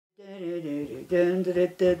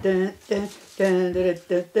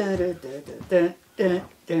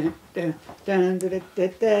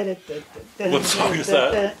What song is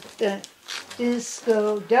that?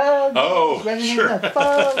 Disco dog. Oh, running sure. in the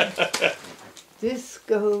fog.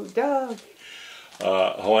 Disco dog.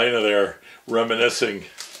 Helena there reminiscing.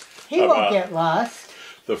 He won't get lost.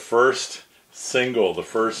 The first single, the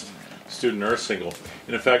first student nurse single.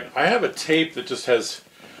 And in fact, I have a tape that just has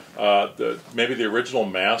maybe the original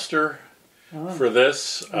master for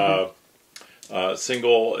this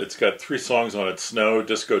single. It's got 3 songs on it: Snow,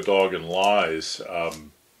 Disco Dog, and Lies.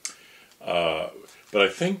 But I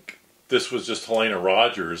think this was just Helena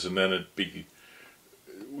Rogers, and then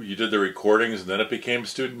you did the recordings, and then it became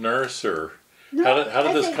Student Nurse, or No, how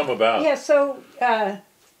did this come about? Yeah, so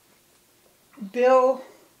Bill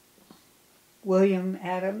William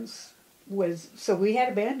Adams so we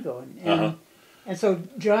had a band going, and so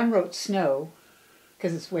John wrote Snow,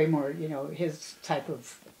 because it's way more, his type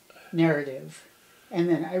of narrative, and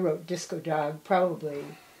then I wrote Disco Dog, probably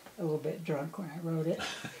a little bit drunk when I wrote it,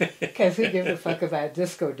 because who gives a fuck about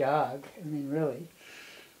Disco Dog? I mean, really.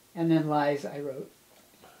 And then Lies I wrote,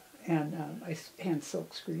 and I hand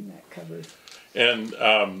silk screened that cover. And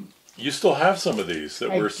you still have some of these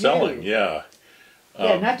that we're selling, yeah.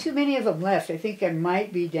 Yeah, not too many of them left. I think I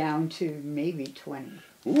might be down to maybe 20.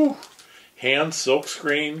 Ooh, hand silk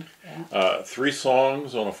screen, 3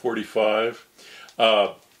 songs on a 45,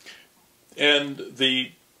 and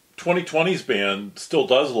the 2020s band still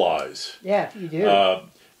does Lies. Yeah, you do.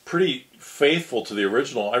 Pretty faithful to the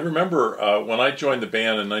original. I remember when I joined the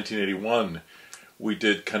band in 1981, we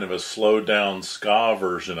did kind of a slowed down ska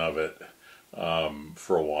version of it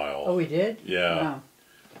for a while. Oh, we did? Yeah. Wow.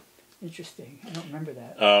 Interesting. I don't remember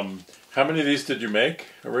that. How many of these did you make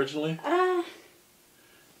originally?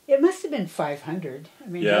 It must have been 500. I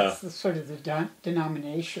mean, that's sort of the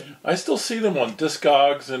denomination. I still see them on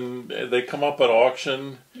Discogs, and they come up at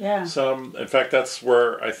auction. Yeah. In fact, that's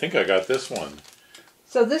where I think I got this one.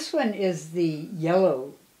 So this one is the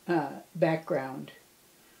yellow background.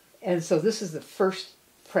 And so this is the first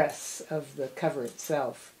press of the cover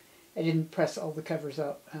itself. I didn't press all the covers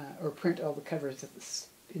out, or print all the covers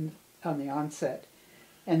on the onset.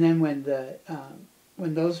 And then when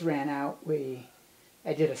those ran out,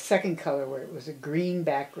 I did a second color where it was a green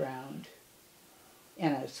background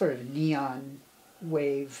and a sort of neon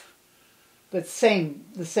wave, but the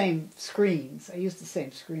same screens. I used the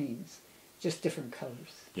same screens, just different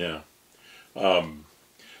colors. Yeah,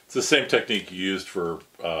 it's the same technique you used for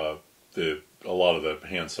a lot of the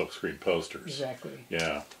hand silk screen posters. Exactly.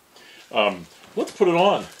 Yeah. Let's put it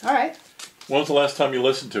on. All right. When was the last time you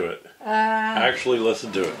listened to it? Actually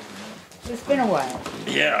listened to it. It's been a while.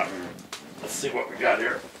 Yeah. Let's see what we got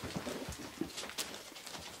here.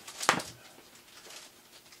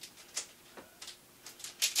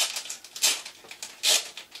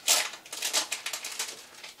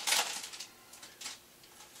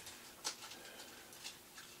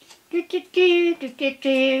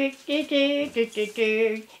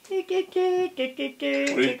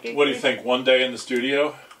 What do you think? One day in the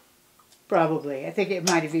studio? Probably. I think it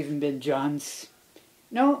might have even been John's.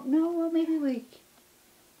 No, well, maybe we...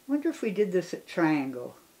 wonder if we did this at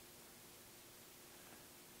Triangle.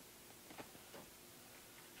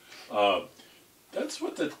 That's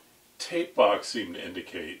what the tape box seemed to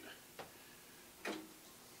indicate.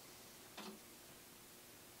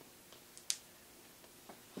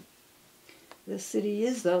 The city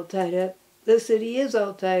is all tied up. The city is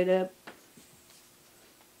all tied up.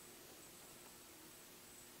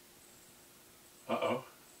 Uh-oh.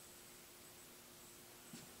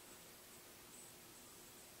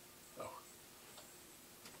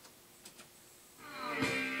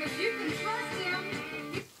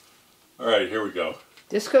 All right, here we go.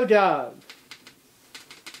 Disco Dog.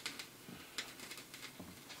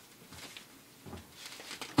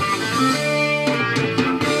 You're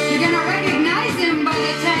gonna recognize him by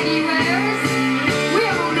the tag he wears. We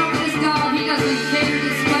all know this dog, he doesn't care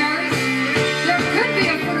the squares. There could be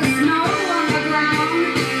a foot of snow on the ground,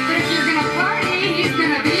 but if you're gonna party, he's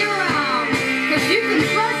gonna be around. 'Cause you can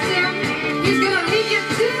trust him, he's gonna lead you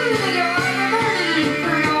to the door of a burning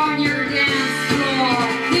inferno on your dance floor.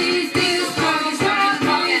 These days, dogs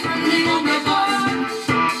running on the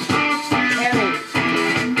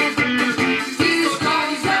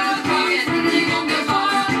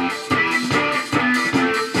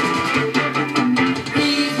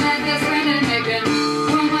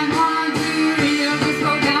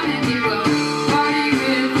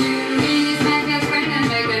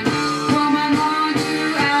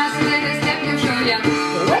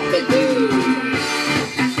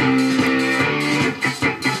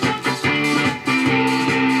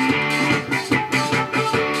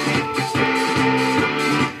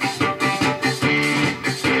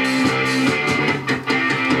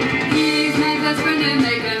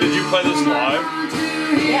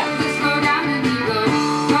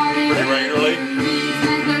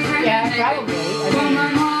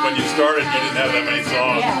didn't have that many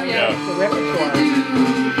songs. Yeah, the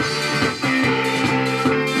repertoire.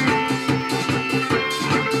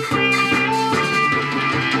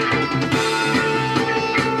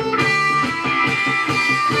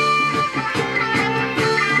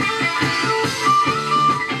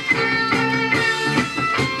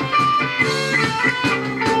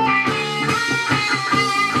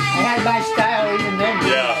 I had my style even then.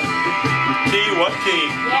 Yeah. Key, what key?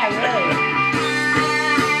 Yeah, really.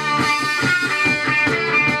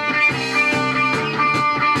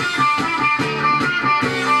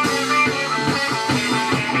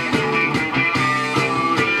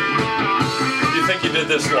 Do you think you did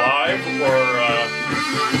this live or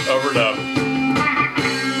overdub?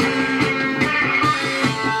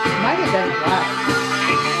 Might have done it live.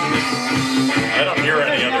 I don't hear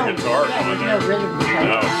any other guitar going there. No rhythm guitar.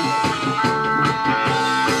 No.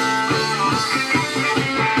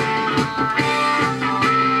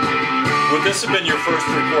 Would this have been your first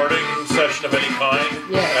recording session of any kind?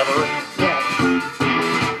 Ever? Yeah.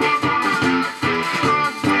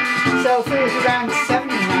 So if it was around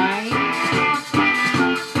 79,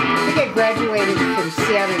 I think I graduated from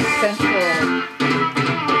Seattle Central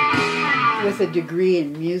with a degree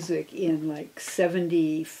in music in like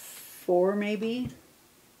 74 maybe.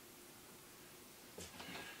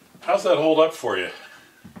 How's that hold up for you?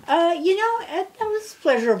 That was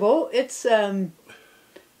pleasurable. It's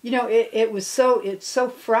it's so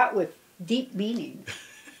fraught with deep meaning.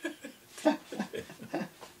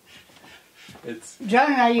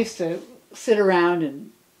 John and I used to sit around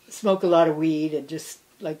and smoke a lot of weed and just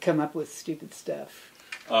like come up with stupid stuff.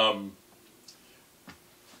 I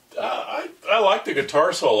like the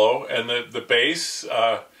guitar solo, and the bass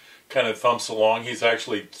kind of thumps along. He's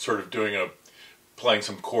actually sort of playing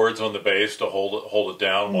some chords on the bass to hold it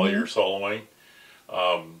down while you're soloing.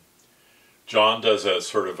 John does a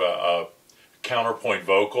sort of a counterpoint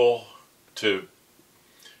vocal to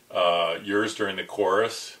yours during the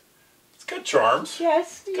chorus. It's got charms.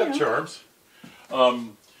 Yes, it's got charms. All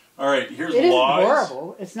right, here's It isn't Lies.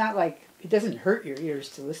 horrible. It's not like it doesn't hurt your ears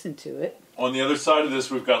to listen to it. On the other side of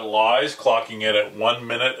this, we've got Lies clocking in at 1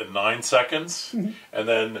 minute and 9 seconds, and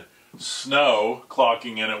then Snow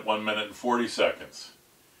clocking in at 1 minute and 40 seconds.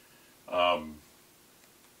 It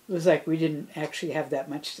was like we didn't actually have that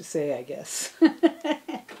much to say, I guess.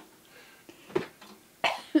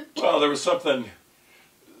 Well, there was something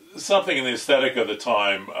in the aesthetic of the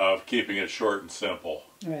time of keeping it short and simple.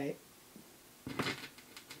 Right.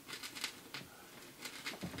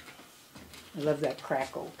 I love that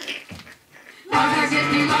crackle. Lies are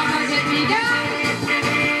get me down.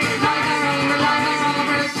 Lies are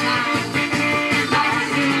over town. Lies are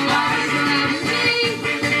true, lies are never me.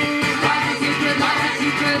 Lies are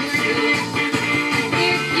you could see.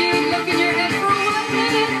 If you look in your head for 1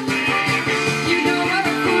 minute, you know what a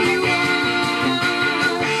fool you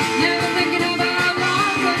are. Never thinking about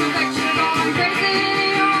love, but affection going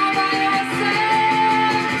crazy all by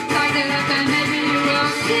yourself. Size it up and maybe you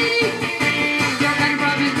will see. Your kind of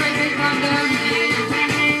problem is great big problem.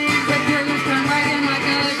 With your loose turn right in like a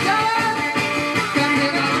dog. Come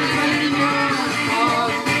get all the pain in your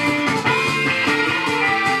heart.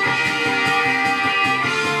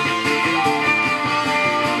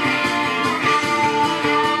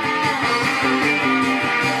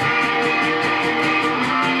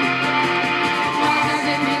 Lies are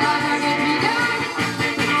get me down.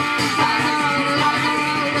 Lies are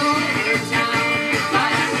all over town.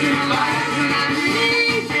 Lies are true, not me.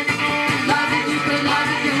 Lies that you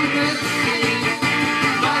could see.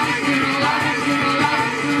 Lies are true,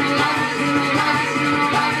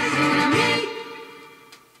 not me.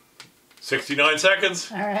 69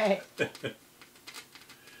 seconds. All right.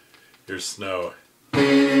 Here's Snow. Winter's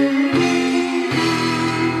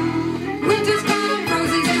gone,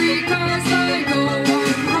 frozen streetcars cycle.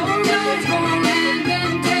 Rollers going and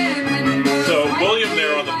bend. So William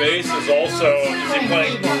there on the bass is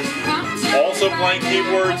he playing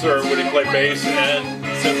keyboards, or would he play bass and I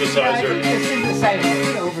synthesizer? think the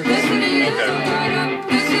synthesizer over The city is so Okay. tied up.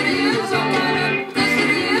 The city is so tied up. The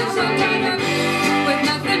city is so tied up. With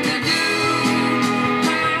nothing to do.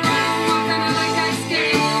 Walking like I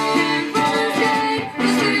skate and roller skate. The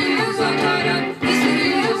city is so tied up. The city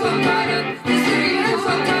is so tied up. The city is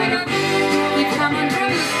so tied up. Keep coming from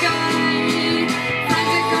the sky.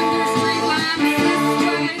 Frantic under street lamps this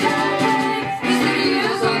way. The city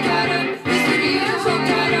is so tied up. The city is so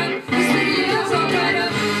tied up. The city is so tied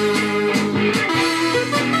up.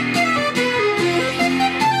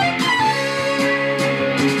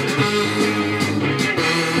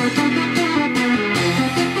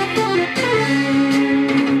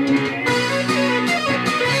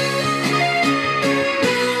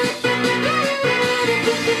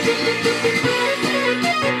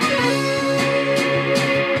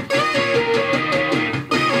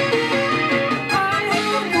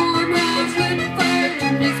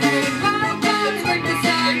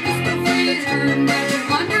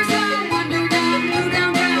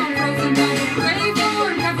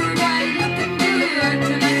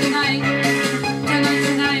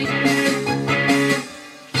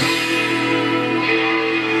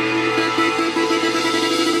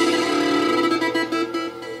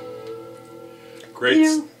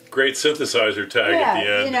 great synthesizer tag at the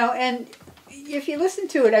end. you know, and if you listen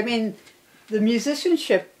to it, I mean, the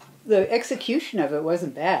musicianship, the execution of it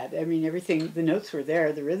wasn't bad. I mean, everything, the notes were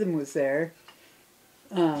there, the rhythm was there.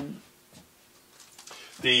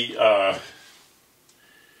 The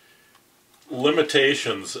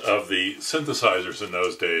limitations of the synthesizers in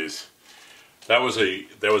those days. That was a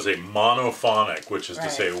monophonic, which is to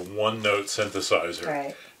say a one-note synthesizer,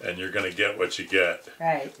 Right. and you're going to get what you get,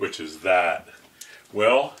 Right. which is that.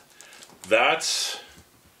 Well, that's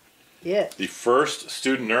Yeah. the first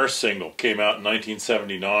Student Nurse single. Came out in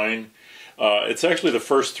 1979. It's actually the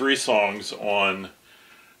first 3 songs on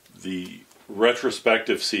the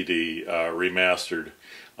retrospective CD, remastered,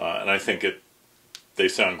 and I think they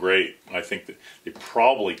sound great. I think that they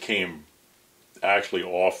probably came actually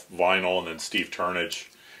off vinyl, and then Steve Turnage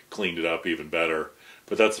cleaned it up even better.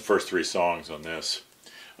 But that's the first 3 songs on this.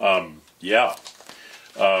 Yeah.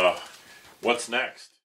 What's next?